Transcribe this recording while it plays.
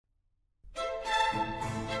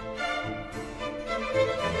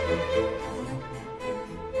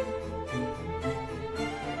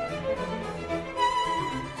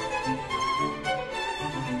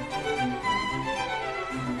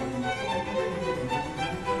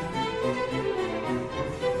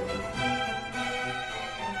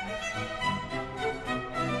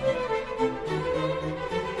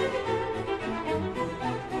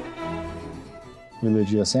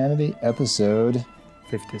to Geosanity, episode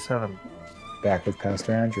 57. Back with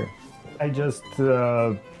Pastor Andrew. I just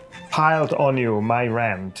piled on you my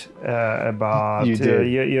rant about You did.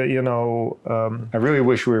 I really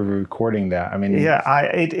wish we were recording that. I mean,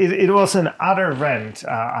 it was an utter rant.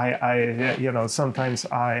 Sometimes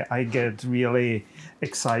I get really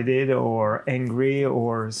excited or angry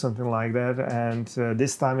or something like that, and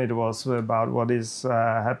this time it was about what is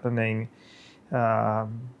happening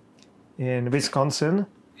in Wisconsin.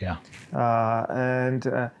 Yeah.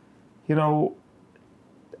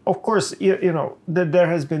 Of course, there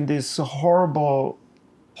has been this horrible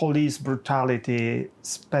police brutality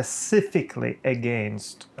specifically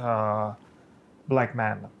against black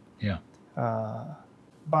men. Yeah.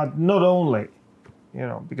 But not only,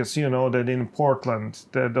 because that in Portland,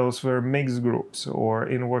 those were mixed groups, or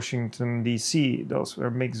in Washington, D.C., those were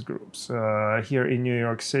mixed groups, here in New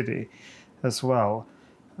York City as well.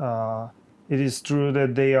 It is true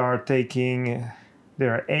that they are taking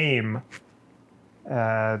their aim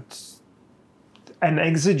at and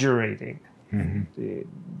exaggerating.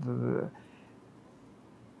 Mm-hmm.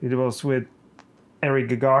 It was with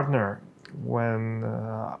Eric Gardner when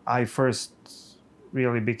I first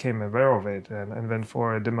really became aware of it, and went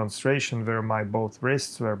for a demonstration where my both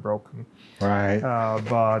wrists were broken. Right.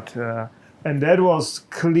 And that was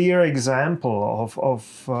clear example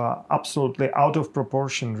of absolutely out of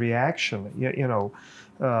proportion reaction.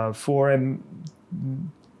 For a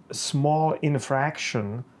small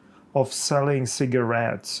infraction of selling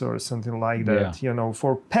cigarettes or something like that,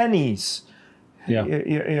 for pennies,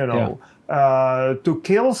 to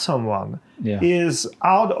kill someone is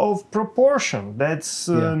out of proportion. That's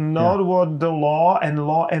not what the law and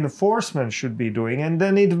law enforcement should be doing. And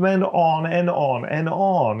then it went on and on and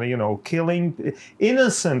on, killing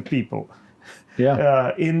innocent people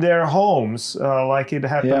in their homes, like it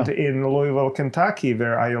happened in Louisville, Kentucky,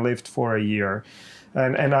 where I lived for a year.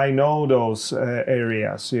 And I know those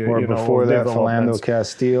areas. Or before that, Philando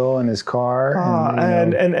Castile in his car.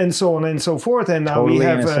 And so on and so forth. And now totally we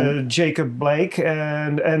have innocent. Jacob Blake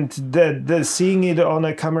and the seeing it on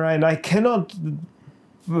a camera. And I cannot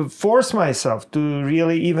force myself to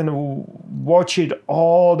really even watch it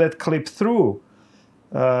all that clip through.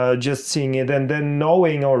 Just seeing it and then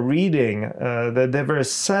knowing or reading that there were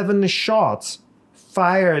 7 shots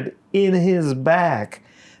fired in his back.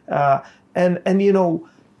 And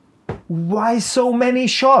why so many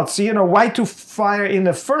shots? Why to fire in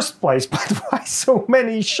the first place? But why so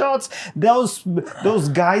many shots? Those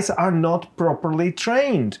guys are not properly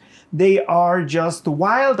trained. They are just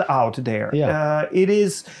wild out there. It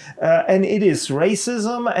is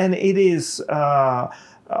racism, and it is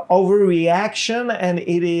overreaction, and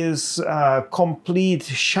it is complete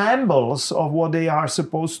shambles of what they are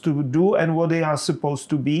supposed to do and what they are supposed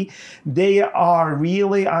to be. They are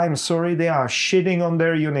really, I'm sorry, they are shitting on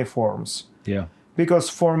their uniforms. Yeah. Because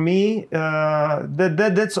for me,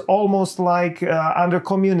 that's almost like under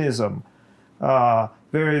communism,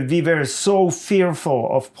 where we were so fearful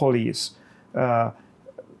of police. I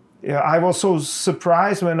was so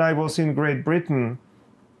surprised when I was in Great Britain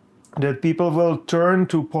that people will turn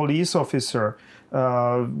to police officer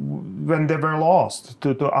when they were lost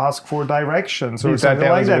to ask for directions or something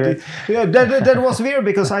like that. That was weird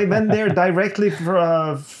because I went there directly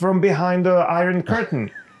from behind the Iron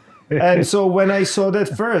Curtain. And so when I saw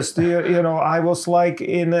that first, I was like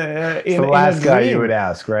in a the last guy you would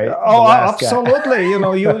ask, right? Oh, absolutely.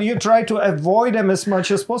 You try to avoid them as much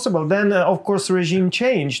as possible. Then, of course, regime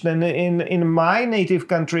changed. Then in my native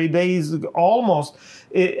country, there is almost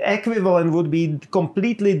equivalent would be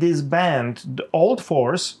completely disband the old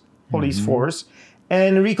force, police force,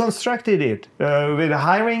 and reconstructed it with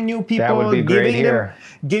hiring new people, that would be great here.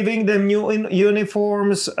 Giving them new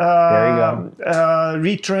uniforms,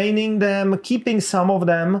 retraining them, keeping some of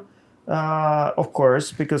them, of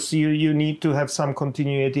course, because you need to have some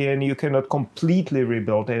continuity and you cannot completely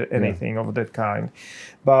rebuild anything of that kind.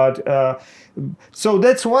 But so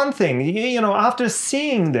that's one thing. After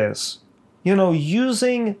seeing this,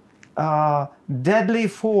 using deadly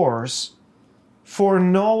force for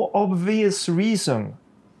no obvious reason,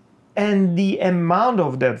 and the amount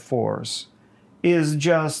of that force is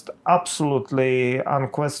just absolutely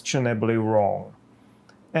unquestionably wrong.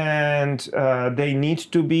 And they need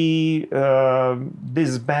to be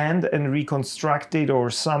disbanded and reconstructed or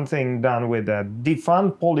something done with that.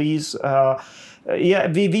 Defund police.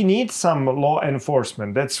 We need some law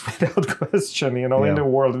enforcement. That's without question. In the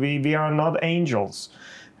world, we are not angels.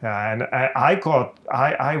 And I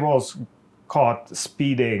was caught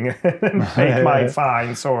speeding and pay my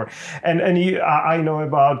fines, I know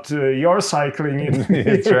about your cycling in New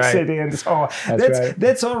York City and so on.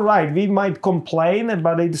 That's all right. We might complain,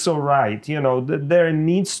 but it's all right. There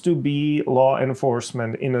needs to be law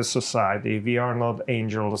enforcement in a society. We are not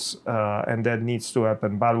angels, and that needs to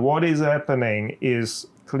happen. But what is happening is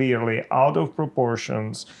clearly out of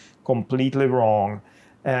proportions, completely wrong,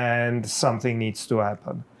 and something needs to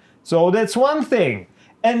happen. So that's one thing.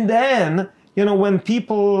 And then, when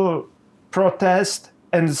people protest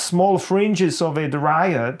and small fringes of it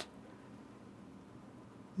riot,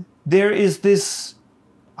 there is this,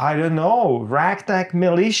 ragtag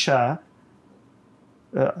militia,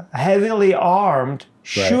 heavily armed,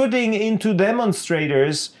 shooting into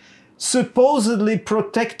demonstrators, supposedly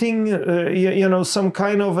protecting, some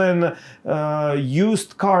kind of an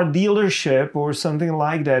used car dealership or something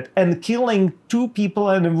like that, and killing 2 people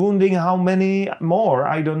and wounding how many more,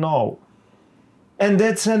 I don't know. And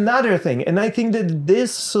that's another thing. And I think that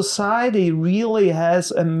this society really has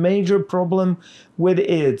a major problem with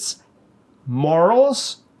its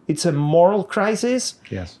morals. It's a moral crisis.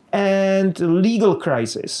 Yes. And legal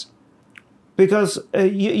crisis. Because,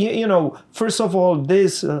 first of all,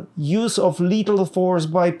 this use of lethal force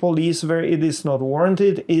by police where it is not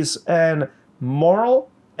warranted is a moral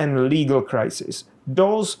and legal crisis.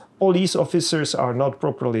 Those police officers are not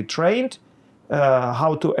properly trained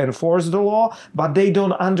how to enforce the law, but they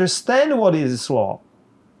don't understand what is law.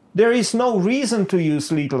 There is no reason to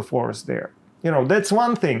use lethal force there. That's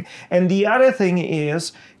one thing. And the other thing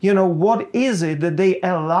is, what is it that they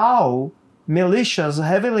allow militias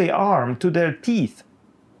heavily armed to their teeth,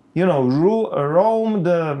 roam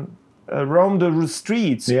the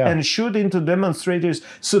streets and shoot into demonstrators,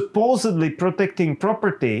 supposedly protecting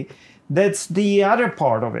property? That's the other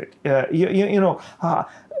part of it.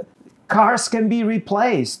 Cars can be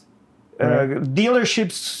replaced.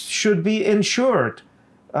 Dealerships should be insured.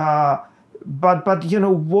 But what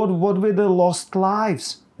with the lost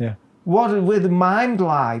lives? Yeah. What with maimed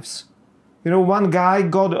lives? One guy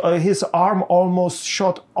got his arm almost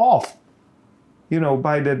shot off.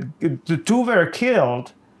 By the 2 were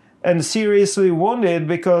killed and seriously wounded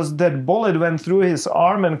because that bullet went through his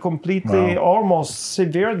arm and completely almost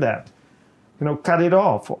severed that. Cut it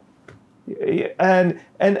off. And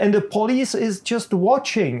the police is just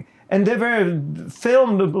watching, and they were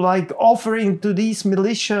filmed like offering to these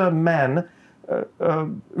militiamen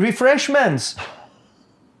refreshments.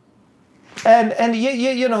 And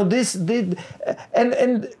this did,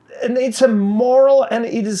 and it's a moral and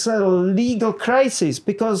it is a legal crisis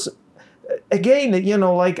because, again,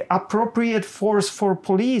 appropriate force for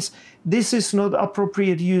police. This is not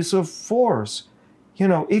appropriate use of force.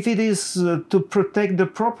 If it is to protect the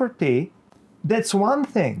property, that's one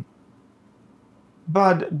thing.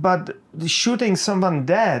 But shooting someone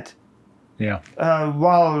dead,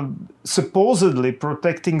 while supposedly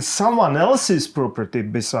protecting someone else's property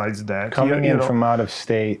besides that, coming in from out of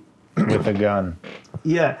state with a gun.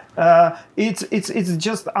 It's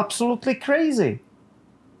just absolutely crazy,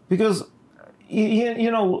 because human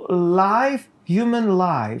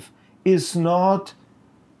life is not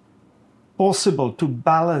possible to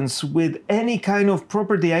balance with any kind of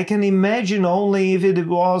property. I can imagine only if it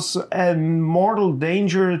was a mortal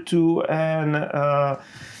danger to an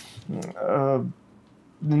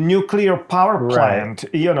nuclear power plant,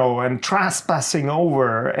 and trespassing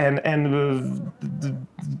over and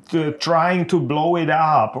trying to blow it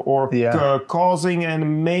up or causing a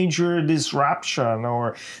major disruption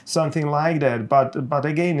or something like that. But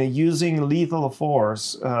again, using lethal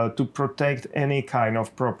force to protect any kind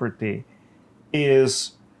of property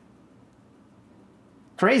is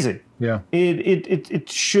crazy. It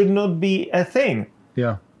should not be a thing.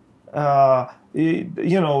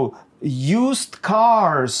 Used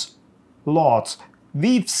cars lots,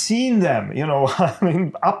 we've seen them,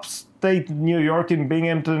 upstate New York, in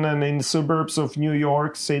Binghamton and in suburbs of New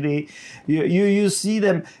York City. You see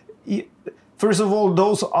them. First of all,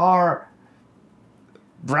 those are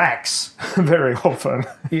wrecks very often.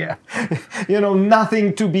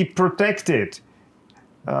 Nothing to be protected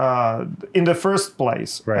in the first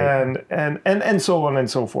place, and so on and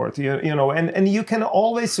so forth. And you can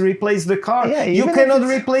always replace the car. You cannot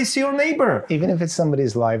replace your neighbor, even if it's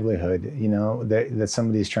somebody's livelihood. That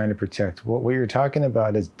somebody's trying to protect. What you're talking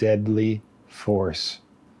about is deadly force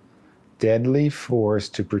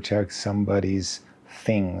to protect somebody's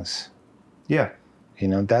things.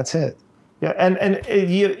 That's it. And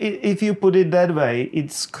if you put it that way,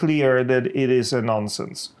 it's clear that it is a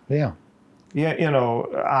nonsense.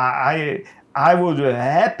 I would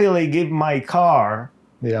happily give my car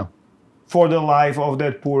for the life of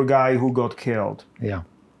that poor guy who got killed. Yeah.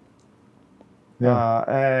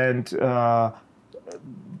 And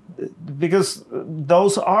because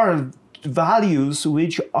those are values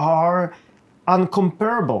which are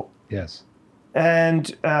uncomparable. Yes.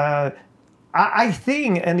 And I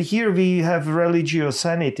think, and here we have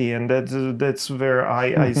religiosity, and that's where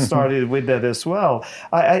I started with that as well.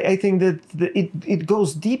 I think that it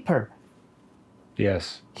goes deeper.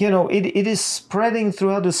 Yes. It is spreading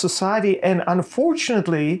throughout the society, and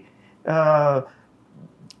unfortunately,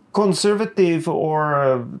 conservative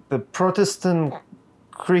or the Protestant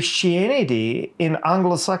Christianity in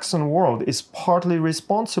Anglo-Saxon world is partly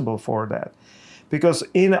responsible for that, because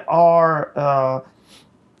in our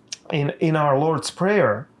in our Lord's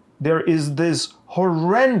Prayer there is this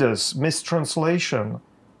horrendous mistranslation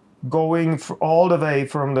going all the way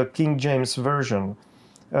from the King James Version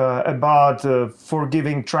about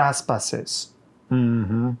forgiving trespasses.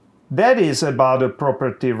 Mm-hmm. That is about the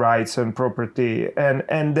property rights and property,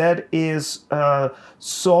 and that is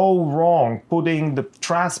so wrong, putting the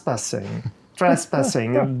trespassing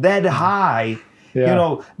that high.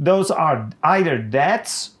 Yeah. Those are either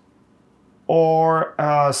debts or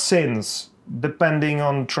sins, depending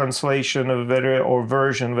on translation of or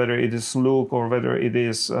version, whether it is Luke or whether it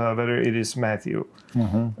is Matthew.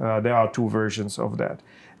 Mm-hmm. There are two versions of that,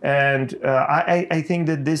 and I think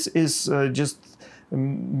that this is just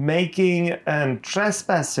making and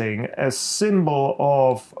trespassing a symbol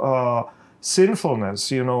of sinfulness,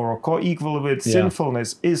 or co-equal with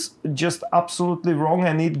sinfulness, is just absolutely wrong,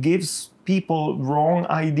 and it gives people wrong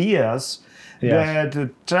ideas. Yes.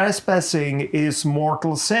 That trespassing is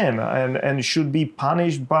mortal sin and should be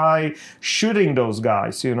punished by shooting those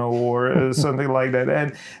guys, or something like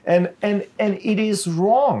that. And it is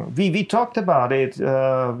wrong. We talked about it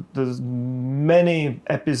many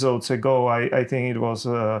episodes ago. I think it was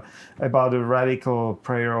about the radical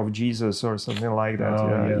prayer of Jesus or something like that.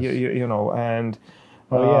 Oh, yes. And.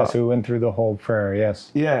 Yes, we went through the whole prayer,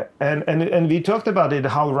 yes. Yeah, and we talked about it,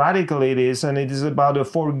 how radical it is, and it is about the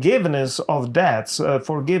forgiveness of debts,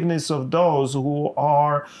 forgiveness of those who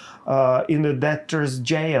are in the debtor's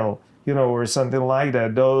jail, or something like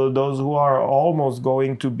that. Those who are almost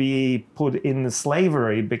going to be put in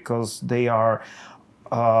slavery because they are,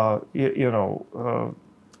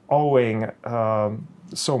 owing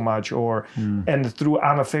so much, and through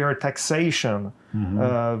unfair taxation,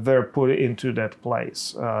 they're put into that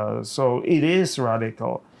place. So it is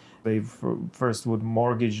radical. They first would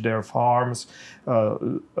mortgage their farms,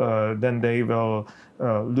 then they will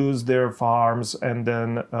lose their farms, and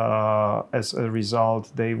then as a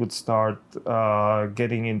result, they would start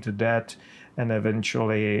getting into debt and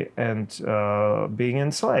eventually being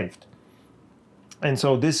enslaved. And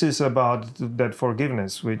so this is about that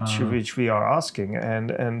forgiveness, which we are asking,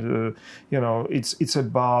 and it's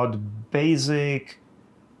about basic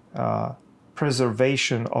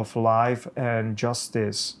preservation of life and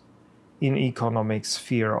justice in economic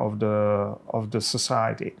sphere of the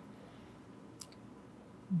society.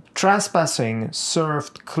 Trespassing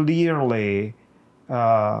served clearly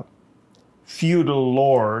feudal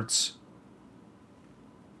lords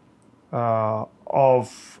of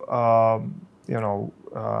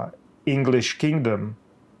English kingdom,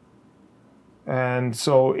 and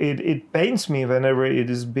so it pains me whenever it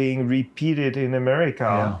is being repeated in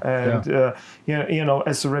America. As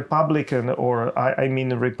a Republican, or I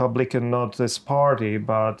mean a Republican not as party,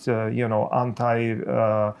 but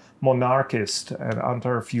anti-monarchist and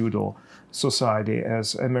anti-feudal society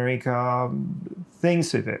as America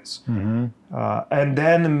thinks it is, and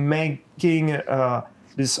then making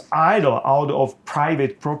this idol out of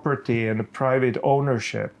private property and private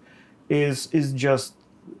ownership is just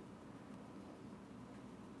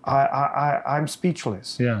I'm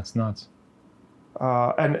speechless. Yeah, it's nuts.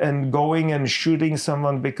 And going and shooting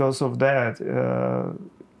someone because of that,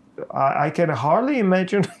 I can hardly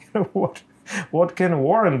imagine what can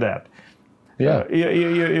warrant that. Yeah,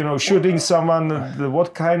 shooting someone.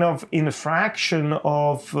 What kind of infraction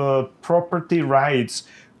of property rights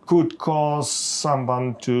could cause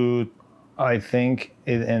someone to? I think,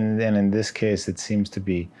 and in this case, it seems to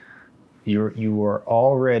be you were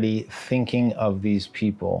already thinking of these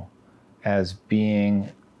people as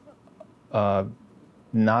being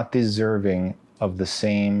not deserving of the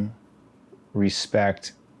same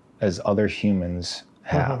respect as other humans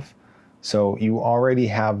have. So you already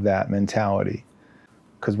have that mentality.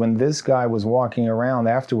 Because when this guy was walking around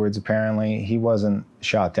afterwards, apparently he wasn't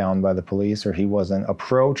shot down by the police, or he wasn't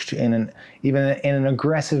approached even in an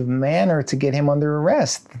aggressive manner to get him under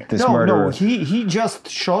arrest. This murderer. No, he just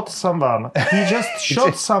shot someone. He just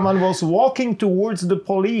shot someone, was walking towards the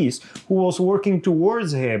police who was working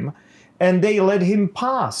towards him, and they let him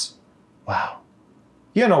pass. Wow.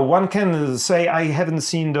 You know, one can say, I haven't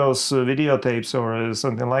seen those videotapes or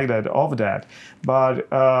something like that of that, but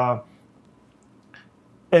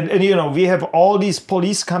and you know, we have all these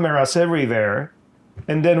police cameras everywhere,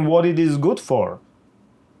 and then what it is good for?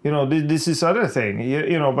 You know, this is other thing.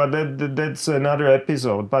 You know, but that's another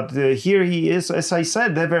episode. But here he is, as I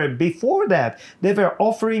said, before that they were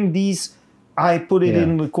offering these, I put it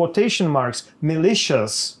in quotation marks,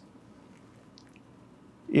 militias.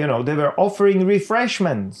 You know, they were offering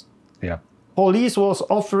refreshments. Yeah. Police was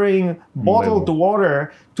offering bottled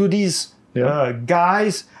water to these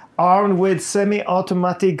guys armed with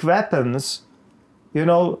semi-automatic weapons. You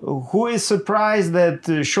know, who is surprised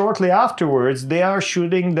that shortly afterwards they are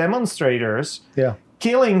shooting demonstrators,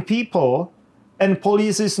 killing people, and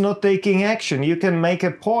police is not taking action? You can make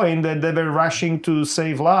a point that they were rushing to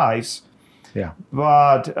save lives. Yeah.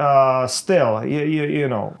 But still, you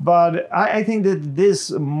know. But I think that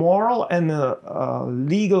this moral and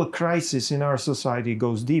legal crisis in our society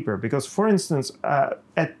goes deeper. Because, for instance,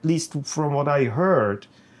 at least from what I heard,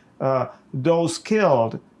 those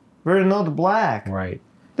killed were not black. Right.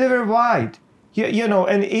 They were white. You know,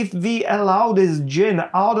 and if we allow this gin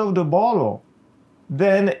out of the bottle,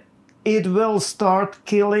 then it will start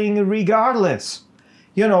killing regardless.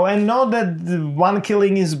 You know, and not that one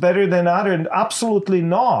killing is better than other, absolutely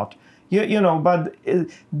not. You know, but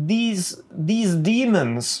these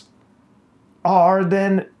demons are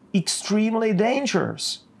then extremely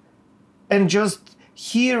dangerous. And just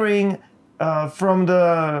hearing from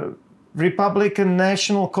the Republican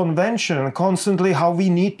National Convention constantly how we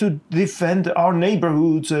need to defend our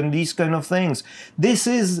neighborhoods and these kind of things, this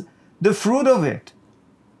is the fruit of it.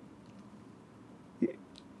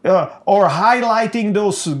 Or highlighting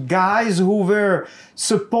those guys who were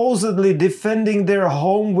supposedly defending their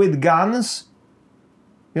home with guns.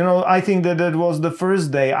 You know, I think that was the first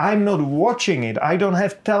day. I'm not watching it. I don't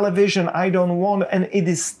have television. I don't want, and it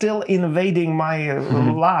is still invading my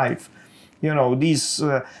life. You know, these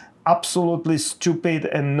absolutely stupid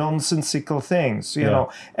and nonsensical things, you know.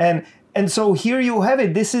 And so here you have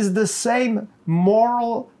it. This is the same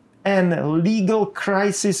moral and legal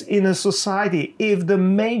crisis in a society. If the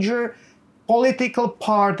major political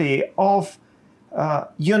party of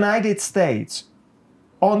United States,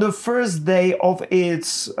 on the first day of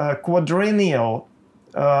its quadrennial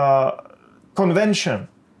convention,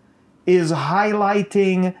 is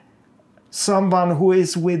highlighting someone who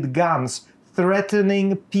is with guns,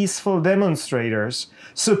 threatening peaceful demonstrators,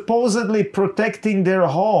 supposedly protecting their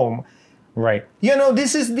home. Right. You know,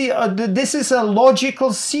 this is this is a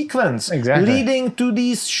logical sequence leading to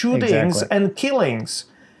these shootings and killings,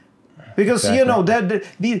 because you know that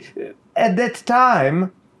at that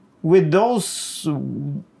time, with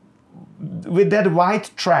that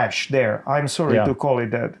white trash there, I'm sorry to call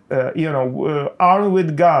it that, you know, armed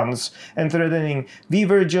with guns and threatening, we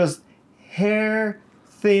were just hair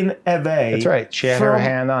thin away. That's right. She had her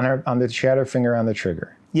hand she had her finger on the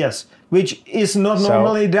trigger. Yes, which is not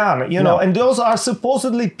normally done, you know, and those are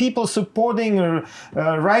supposedly people supporting a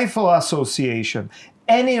rifle association.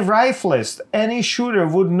 Any rifleist, any shooter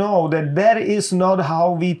would know that that is not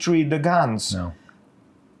how we treat the guns. No.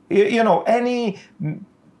 You know, any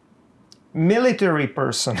military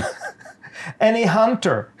person, any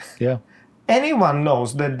hunter, anyone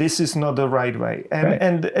knows that this is not the right way,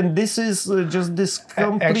 and this is just this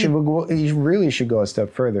complete. Actually, you really should go a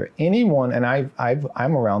step further. Anyone, and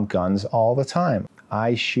I'm around guns all the time.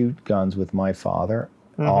 I shoot guns with my father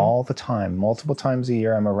all the time, multiple times a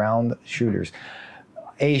year. I'm around shooters.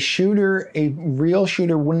 A real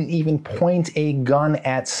shooter, wouldn't even point a gun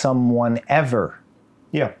at someone ever.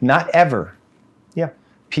 Yeah. Not ever. Yeah.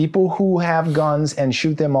 People who have guns and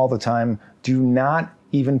shoot them all the time do not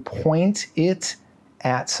even point it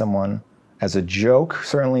at someone as a joke,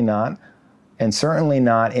 certainly not, and certainly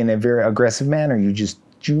not in a very aggressive manner. You just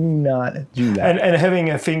do not do that. And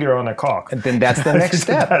having a finger on a cock. And then that's the next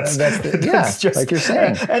step. That's just, like you're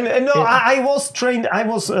saying. And no, I was trained, I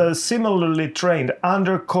was similarly trained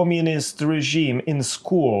under communist regime in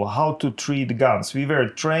school how to treat guns. We were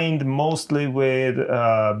trained mostly with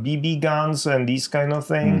BB guns and these kind of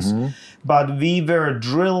things. But we were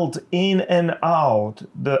drilled in and out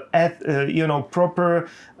the proper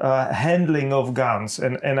handling of guns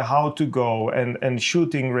and how to go and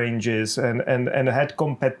shooting ranges and had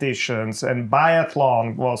competitions, and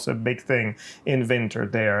biathlon was a big thing in winter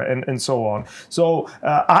there, and so on. So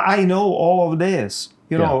I know all of this.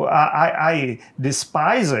 You know, I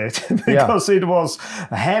despise it because it was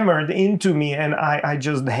hammered into me, and I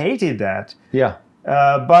just hated that. Yeah.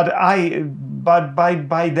 But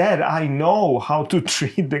by that I know how to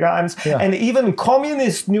treat the guns, and even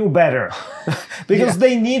communists knew better, because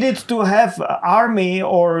they needed to have army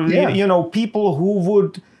or you know, people who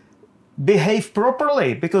would behave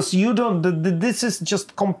properly, because you don't. This is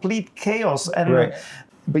just complete chaos. And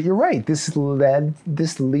but you're right. This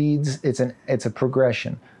leads. It's a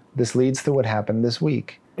progression. This leads to what happened this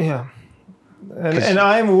week. Yeah, and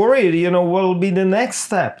I'm worried. You know, what will be the next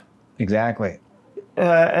step? Exactly.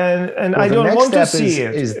 And I don't want to see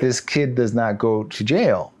it. Is this kid does not go to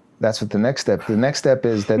jail? That's what the next step. The next step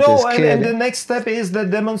is that and the next step is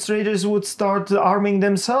that demonstrators would start arming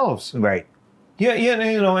themselves. Right. Yeah,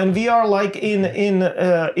 you know, and we are like in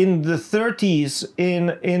the 30s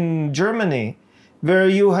in Germany, where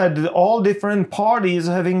you had all different parties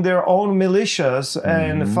having their own militias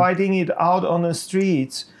and fighting it out on the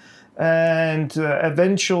streets, and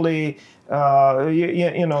eventually.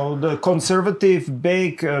 You know, the conservative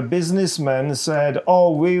big businessmen said,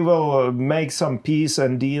 "Oh, we will make some peace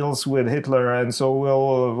and deals with Hitler, and so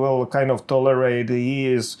we'll kind of tolerate. He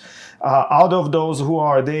is out of those who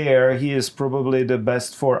are there. He is probably the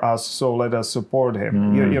best for us. So let us support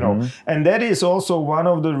him." You know, and that is also one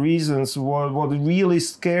of the reasons what really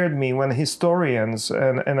scared me when historians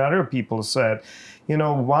and other people said, you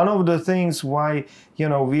know, one of the things why, you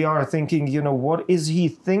know, we are thinking, you know, what is he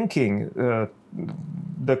thinking,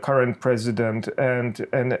 the current president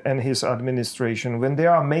and his administration, when they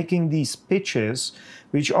are making these pitches,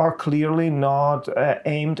 which are clearly not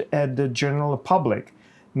aimed at the general public,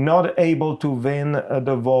 not able to win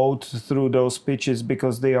the vote through those pitches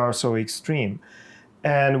because they are so extreme.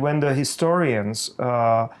 And when the historians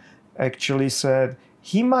actually said,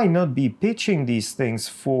 he might not be pitching these things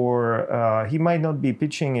he might not be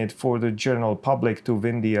pitching it for the general public to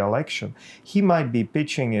win the election. He might be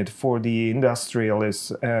pitching it for the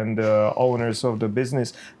industrialists and owners of the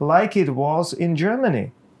business, like it was in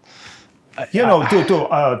Germany. You know,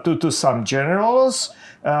 to some generals,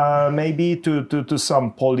 maybe to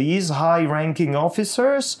some police high-ranking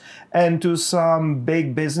officers, and to some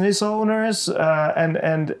big business owners, and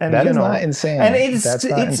that is not insane. And it's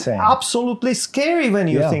insane. Absolutely scary when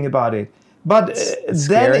you think about it. But it's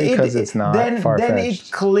then scary because it's not far-fetched. Then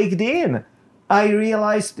it clicked in. I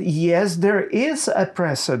realized, yes, there is a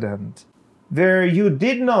precedent where you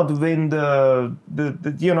did not win the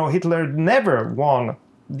you know, Hitler never won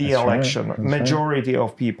the election, majority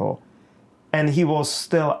of people, and he was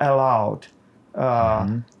still allowed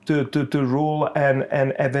to rule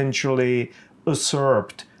and eventually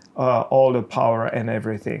usurped all the power and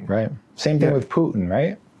everything. Right. Same thing with Putin,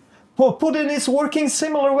 right? Putin is working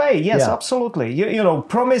similar way. Yes, absolutely. You know,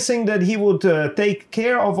 promising that he would take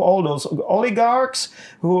care of all those oligarchs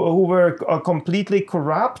who were completely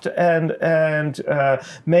corrupt and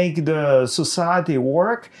make the society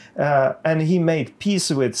work. And he made peace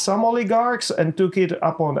with some oligarchs and took it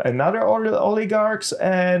upon another oligarchs.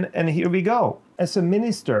 And here we go. As a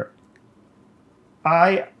minister,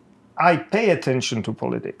 I pay attention to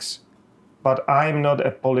politics, but I'm not a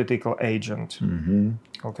political agent.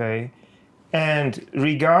 Okay, and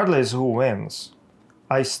regardless who wins,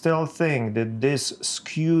 I still think that this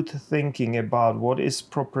skewed thinking about what is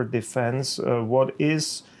proper defense, what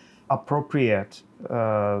is appropriate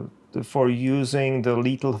for using the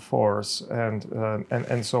lethal force,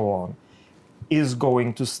 and so on, is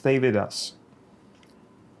going to stay with us.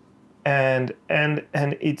 And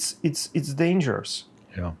it's dangerous.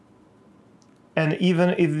 Yeah. And even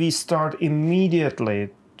if we start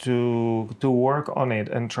immediately to work on it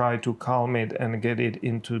and try to calm it and get it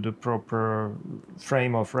into the proper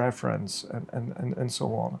frame of reference and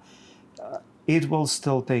so on, it will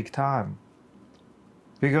still take time,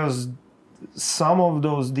 because some of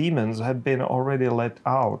those demons have been already let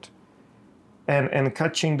out, and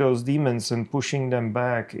catching those demons and pushing them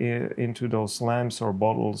back into those lamps or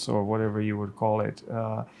bottles or whatever you would call it,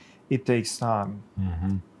 it takes time.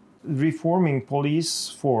 Reforming police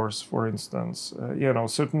force, for instance, you know,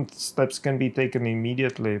 certain steps can be taken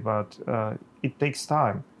immediately, but it takes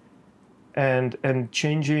time. And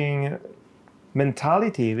changing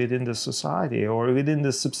mentality within the society or within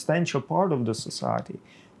the substantial part of the society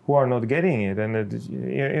who are not getting it. And,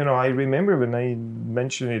 you know, I remember when I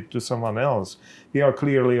mentioned it to someone else, we are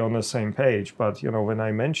clearly on the same page. But, you know, when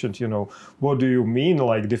I mentioned, you know, what do you mean,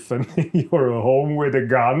 like defending your home with a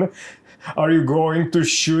gun? Are you going to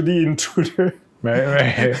shoot the intruder?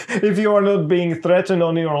 Right. If you are not being threatened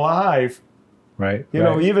on your life, Right. you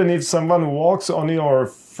know, even if someone walks on your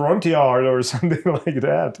front yard or something like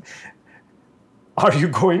that, are you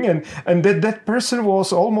going? And that person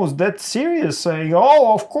was almost that serious, saying,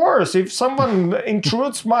 oh, of course, if someone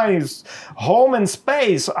intrudes my home and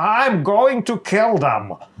space, I'm going to kill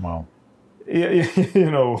them. Wow. You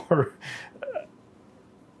know,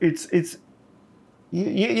 it's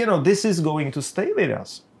you know, this is going to stay with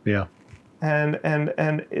us. Yeah. And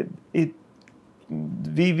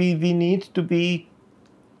we need to be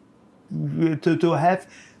to have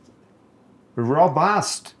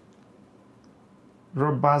robust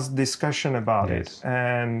discussion about Yes. it,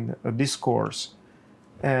 and a discourse,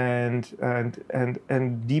 and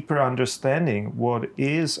deeper understanding what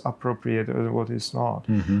is appropriate and what is not.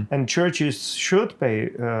 And churches should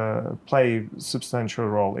play substantial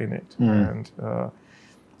role in it. And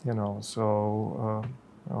you know, so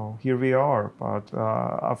here we are. But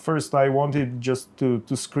at first I wanted just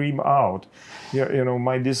to scream out, you know,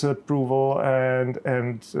 my disapproval and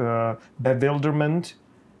bewilderment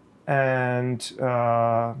and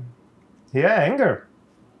anger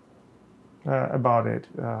about it,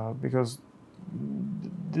 because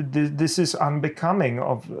this is unbecoming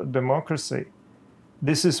of democracy.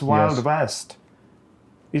 This is Wild West.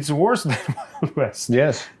 It's worse than Wild West.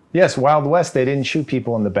 Yes. Wild West. They didn't shoot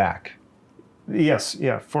people in the back. Yes.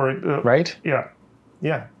 Yeah. Right. Yeah.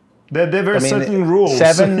 There were certain rules.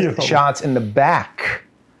 7 you know. shots in the back.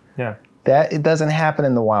 Yeah. That it doesn't happen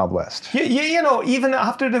in the Wild West. You know, even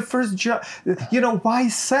after the first job, you know, why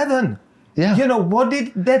 7? Yeah. You know, what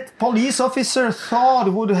did that police officer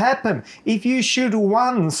thought would happen if you shoot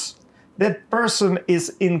once? That person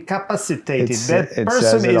is incapacitated. That it person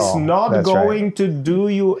says it is all. not That's going right. to do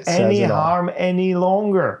you any it all. harm any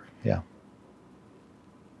longer.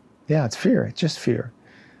 Yeah, it's fear. It's just fear.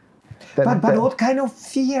 But what kind of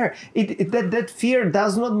fear? That fear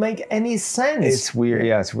does not make any sense. It's weird.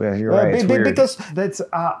 Yeah, it's weird. You're right. It's weird. Because that's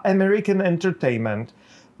American entertainment.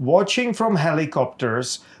 Watching from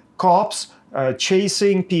helicopters, cops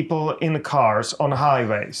chasing people in cars on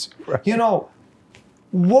highways. Right. You know,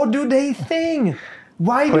 what do they think?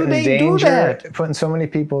 Why do they do that? Putting so many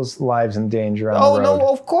people's lives in danger on the road. No,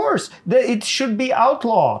 of course. It should be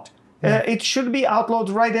outlawed. It should be outlawed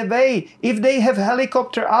right away. If they have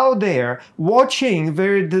helicopter out there watching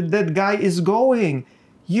where that guy is going,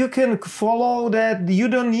 you can follow that. You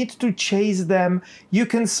don't need to chase them. You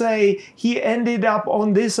can say he ended up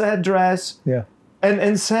on this address. Yeah.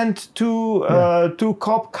 And send two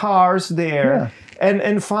cop cars there.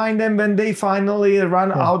 And find them when they finally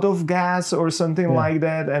run out of gas or something like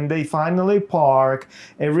that, and they finally park.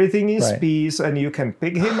 Everything is peace, and you can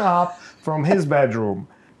pick him up from his bedroom.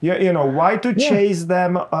 You know, why to chase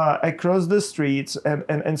them across the streets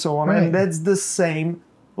and so on. And that's the same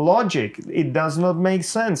logic. It does not make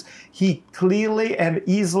sense. He clearly and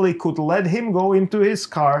easily could let him go into his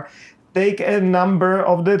car, take a number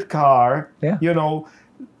of that car, you know,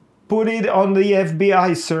 put it on the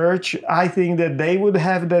FBI search. I think that they would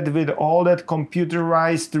have that with all that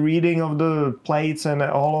computerized reading of the plates and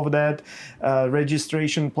all of that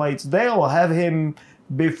registration plates. They'll have him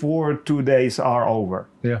before 2 days are over.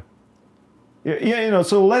 Yeah. You know,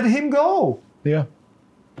 so let him go. Yeah.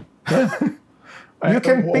 You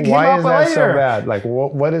can pick him Why up is that later. so bad? Like,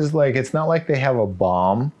 what is, like, it's not like they have a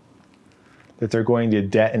bomb that they're going to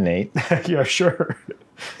detonate. Yeah, sure.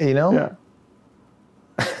 You know? Yeah.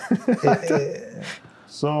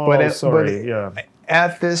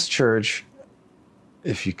 At this church,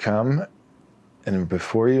 if you come and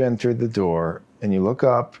before you enter the door and you look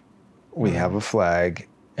up, we have a flag,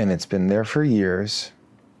 and it's been there for years.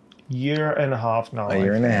 Year and a half now. A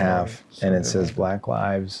year and a half, and it says Black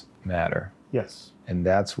Lives Matter. Yes. And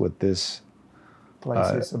that's what this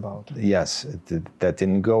place is about. Yes, that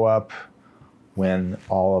didn't go up when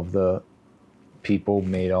all of the people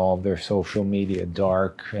made all of their social media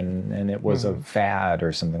dark and it was a fad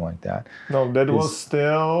or something like that. No, that was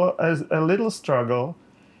still a little struggle.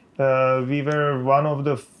 We were one of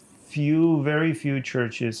the very few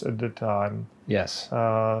churches at the time. Yes.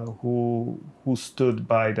 Who stood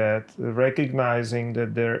by that, recognizing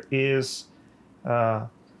that there is a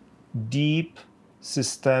deep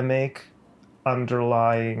systemic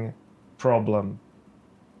underlying problem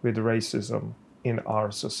with racism in our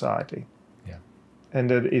society. Yeah. And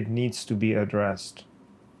that it needs to be addressed.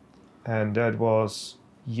 And that was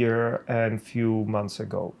year and few months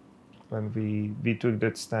ago when we took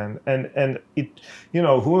that stand. And it, you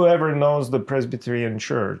know, whoever knows the Presbyterian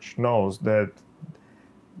Church knows that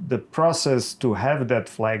the process to have that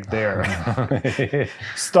flag there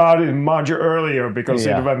started much earlier because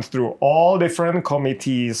Yeah. it went through all different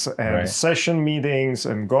committees and Right. session meetings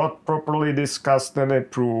and got properly discussed and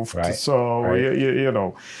approved. Right. So, Right. you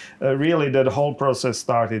know, really that whole process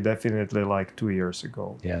started definitely like 2 years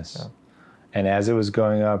ago. Yes. Yeah. And as it was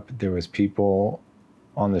going up, there was people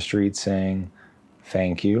on the street saying,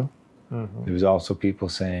 thank you. Mm-hmm. There was also people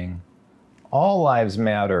saying, all lives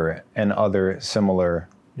matter, and other similar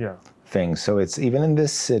Yeah. things. So it's even in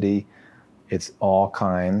this city, it's all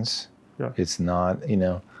kinds. Yeah. It's not, you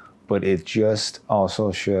know, but it just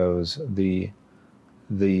also shows the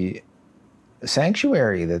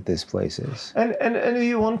sanctuary that this place is. And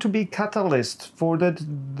you want to be catalyst for the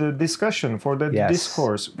discussion, for that Yes,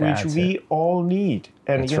 discourse, which that's we all need.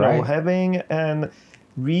 And That's you know, right. having an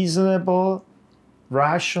reasonable,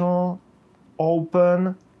 rational,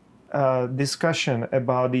 open discussion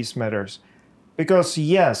about these matters. Because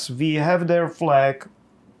yes, we have their flag,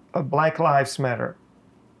 Black Lives Matter,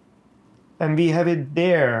 and we have it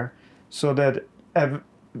there so that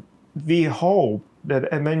we hope that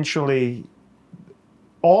eventually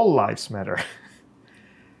all lives matter.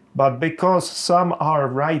 But because some are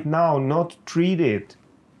right now not treated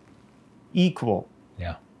equal,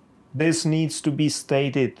 Yeah. this needs to be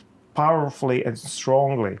stated powerfully and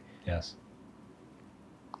strongly, Yes.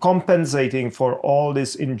 compensating for all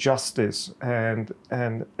this injustice and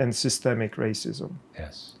systemic racism.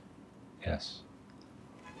 Yes. Yes.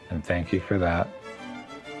 And thank you for that.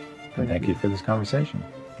 And thank you for this conversation.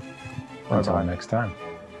 Until Bye-bye. next time.